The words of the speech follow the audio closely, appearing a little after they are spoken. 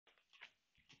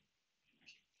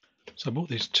So I bought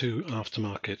these two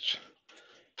aftermarket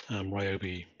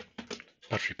Ryobi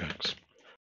battery packs.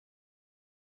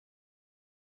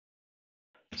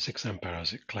 6 ampere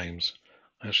as it claims.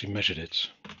 I actually measured it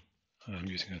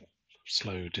using a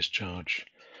slow discharge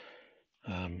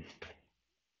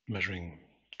measuring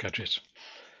gadget,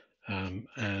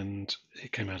 and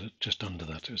it came out at just under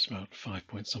that. It was about 5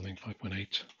 point something,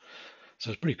 5.8.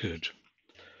 So it's pretty good.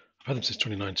 I've had them since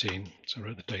 2019, so I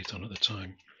wrote the date on at the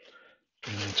time,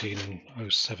 2019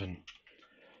 and 07.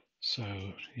 So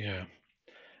yeah,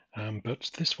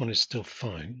 but this one is still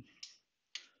fine.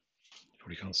 You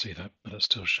probably can't see that, but that's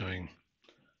still showing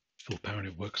full power and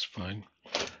it works fine.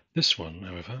 This one,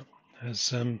 however,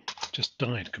 has just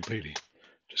died completely,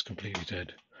 just completely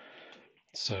dead.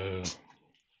 So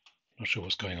not sure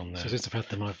what's going on there. So since I've had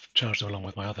them, I've charged them along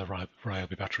with my other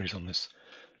Ryobi batteries on this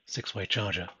 6-way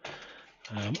charger.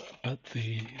 But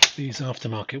these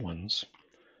aftermarket ones,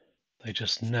 they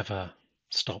just never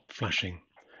stop flashing,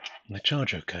 and they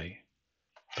charge okay.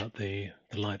 But the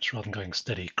lights, rather than going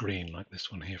steady green like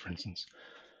this one here, for instance,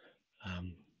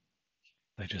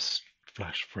 they just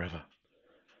flash forever.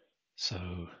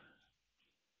 So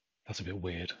that's a bit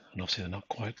weird, and obviously they're not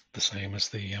quite the same as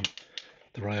the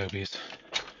Ryobis.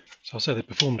 So I'll say they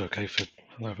performed okay for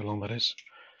however long that is,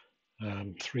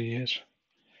 3 years.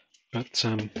 But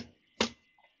I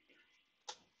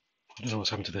don't know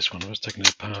what's happened to this one. I was taking it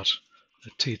apart.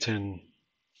 The T10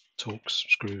 Torx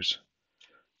screws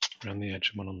around the edge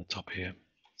and one on the top here.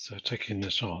 So taking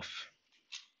this off,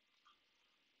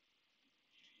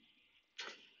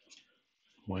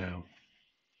 wow,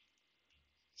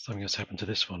 something has happened to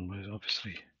this one. Where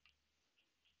obviously,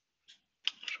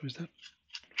 sure is that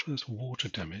sure there's water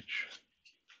damage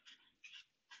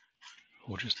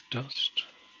or just dust.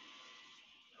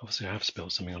 Obviously, I have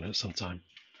spilled something on it at some time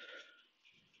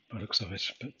by the looks of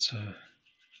it, but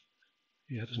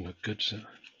yeah, it doesn't look good. So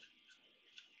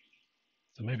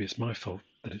maybe it's my fault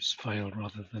that it's failed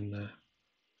rather than a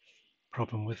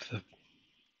problem with the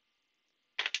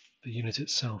unit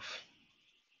itself.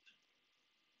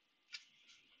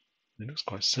 It looks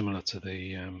quite similar to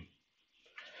the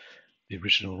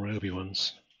original Ryobi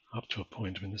ones, up to a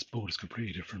point. I mean, this board is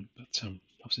completely different, but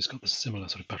obviously it's got the similar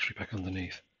sort of battery pack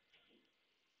underneath.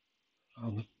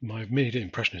 My immediate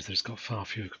impression is that it's got far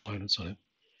fewer components on it.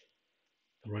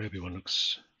 The Ryobi one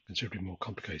looks considerably more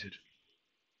complicated.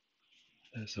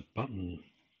 There's a button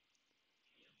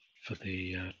for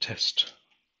the test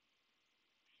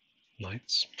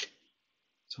lights.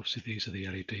 So obviously these are the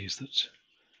LEDs that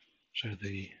show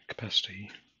the capacity,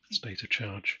 state of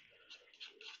charge.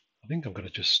 I think I'm going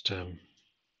to just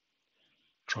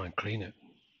try and clean it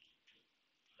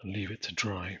and leave it to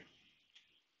dry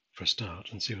for a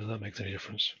start and see whether that makes any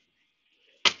difference.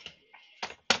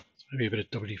 So maybe a bit of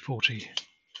WD-40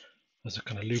 as a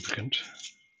kind of lubricant.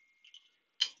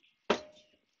 I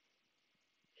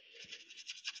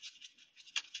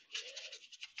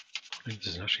think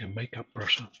this is actually a makeup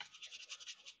brusher.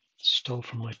 Stole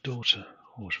from my daughter,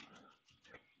 or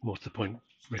more to the point,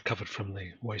 recovered from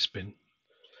the waste bin.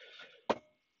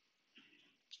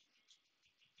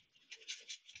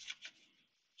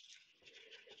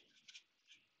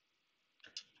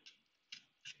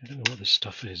 I don't know what this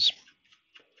stuff is.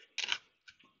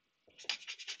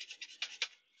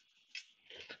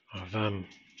 I've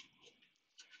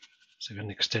so had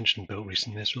an extension built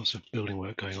recently. There's lots of building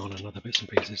work going on and other bits and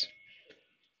pieces.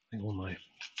 I think all my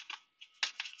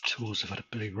tools have had a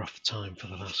very rough time for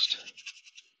the last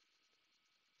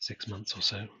 6 months or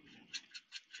so.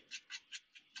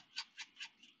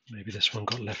 Maybe this one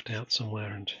got left out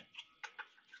somewhere and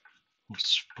was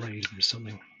sprayed with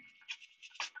something.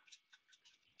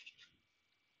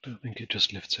 Don't think it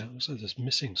just lifts out. So there's a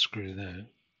missing screw there.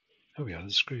 Oh yeah,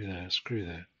 there's a screw there, a screw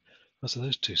there. Oh, so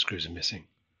those two screws are missing.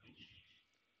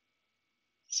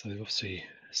 So they've obviously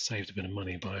saved a bit of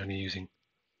money by only using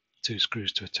 2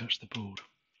 screws to attach the board.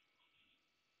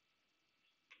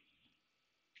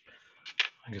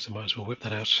 I guess I might as well whip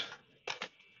that out,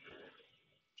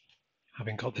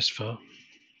 having got this far.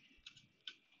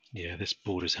 Yeah, this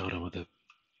board is held on with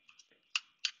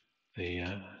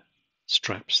the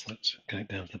straps that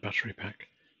connect down to the battery pack.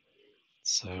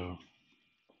 So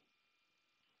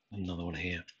another one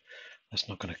here. That's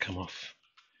not going to come off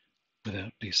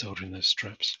without desoldering those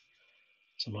straps.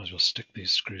 So I might as well stick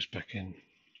these screws back in.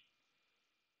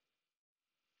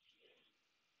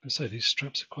 I say these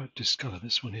straps are quite discoloured.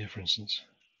 This one here, for instance,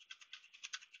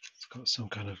 it's got some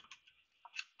kind of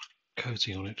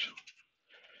coating on it,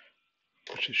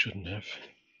 which it shouldn't have.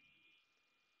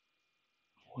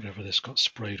 Whatever this got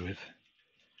sprayed with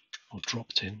or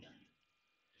dropped in.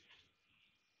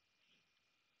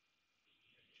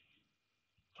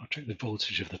 check the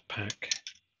voltage of the pack.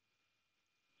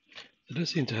 It does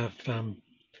seem to have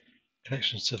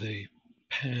connections to the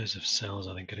pairs of cells,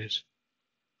 I think it is.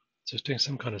 So it's doing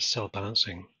some kind of cell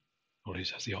balancing, or at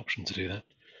least has the option to do that.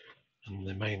 And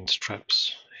the main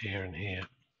straps here and here.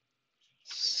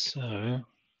 So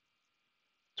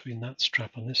between that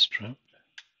strap and this strap,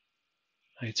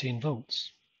 18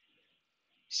 volts.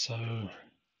 So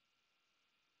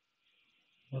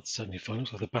that's certainly fine.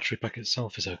 Looks like the battery pack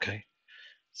itself is okay.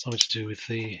 Something to do with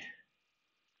the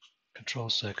control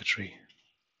circuitry.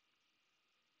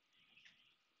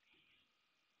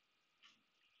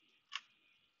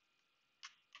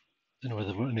 I don't know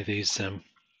whether any of these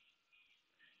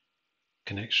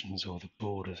connections or the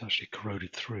board has actually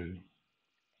corroded through,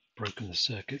 broken the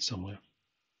circuit somewhere.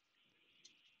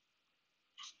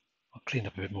 I'll clean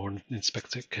up a bit more and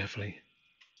inspect it carefully.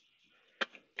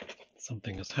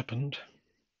 Something has happened.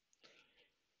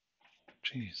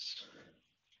 Jeez.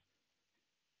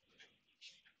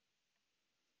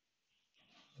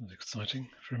 That was exciting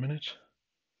for a minute.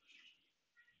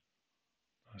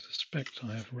 I suspect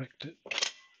I have wrecked it.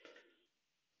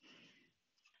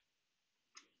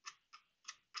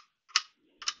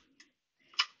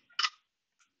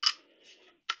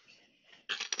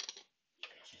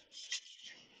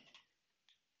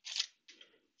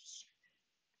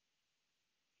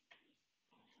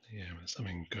 Yeah, there's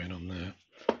something going on there.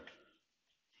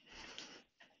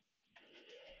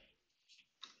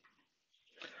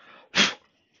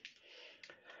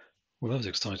 Well, that was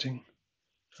exciting.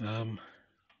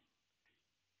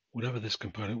 Whatever this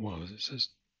component was, it says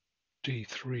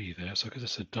D3 there, so I guess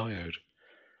it's a diode.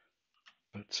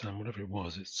 But whatever it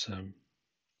was, it's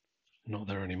not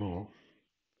there anymore.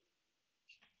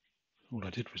 All I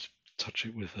did was touch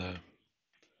it with a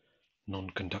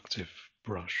non-conductive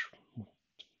brush,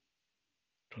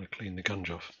 trying to clean the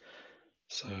gunge off.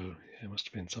 So yeah, it must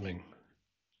have been something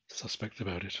suspect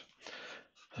about it.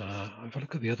 If I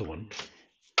look at the other one,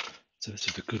 so this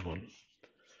is the good one,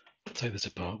 I'll take this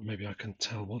apart, maybe I can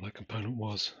tell what that component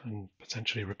was and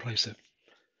potentially replace it.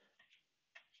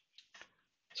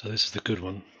 So this is the good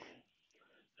one,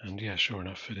 and yeah, sure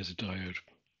enough, it is a diode.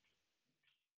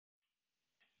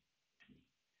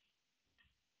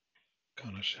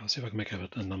 I'll see if I can make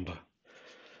out a number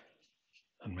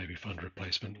and maybe find a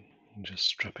replacement and just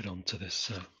strap it onto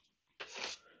this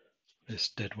this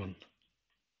dead one.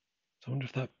 So I wonder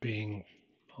if that being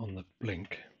on the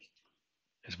blink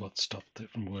is what stopped it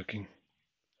from working,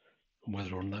 and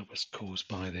whether or not that was caused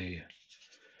by the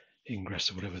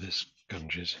ingress or whatever this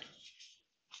gunge is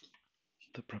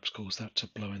that perhaps caused that to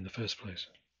blow in the first place.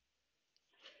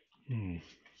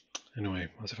 Anyway,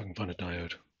 I'll see if I can find a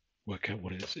diode, work out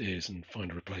what it is and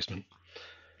find a replacement.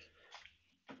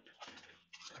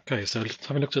 Okay, so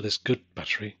having looked at this good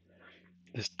battery,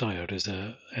 this diode is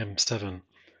a M7,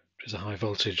 which is a high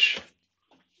voltage,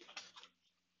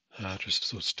 just a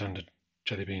sort of standard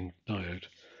jelly bean diode.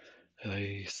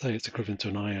 They say it's equivalent to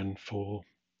an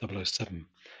IN4007,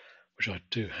 which I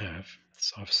do have.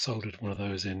 So I've soldered one of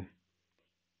those in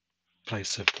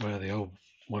place of where the old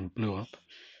one blew up.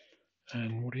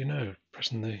 And what do you know?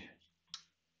 Pressing the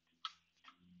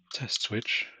test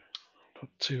switch, got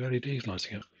two LEDs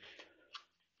lighting up.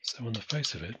 So on the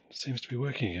face of it, it seems to be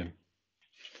working again.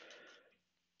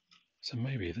 So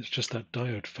maybe it's just that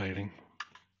diode failing,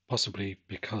 possibly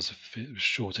because it was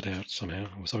shorted out somehow,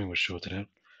 or something was shorted out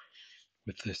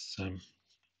with this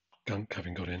gunk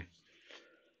having got in.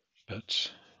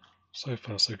 But so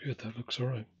far so good, that looks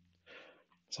alright.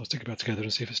 So I'll stick it back together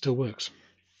and see if it still works.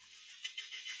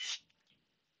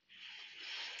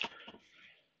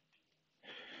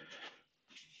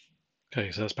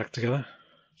 Okay, so that's back together.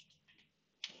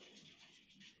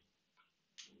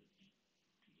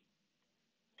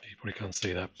 You probably can't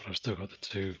see that, but I've still got the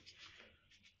two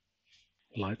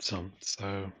lights on.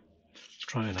 So let's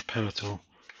try it in a power tool.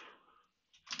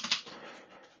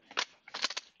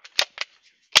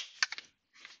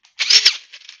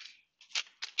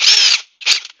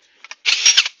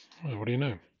 Well, what do you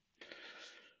know?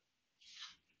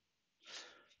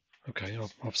 Okay,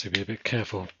 I'll obviously be a bit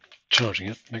careful charging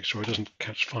it, make sure it doesn't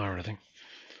catch fire or anything.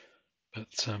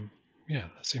 But yeah,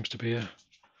 that seems to be a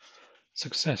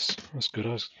success. That's good.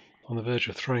 I was on the verge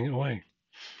of throwing it away,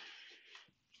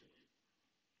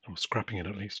 or scrapping it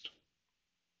at least.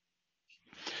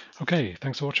 Okay,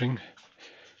 thanks for watching.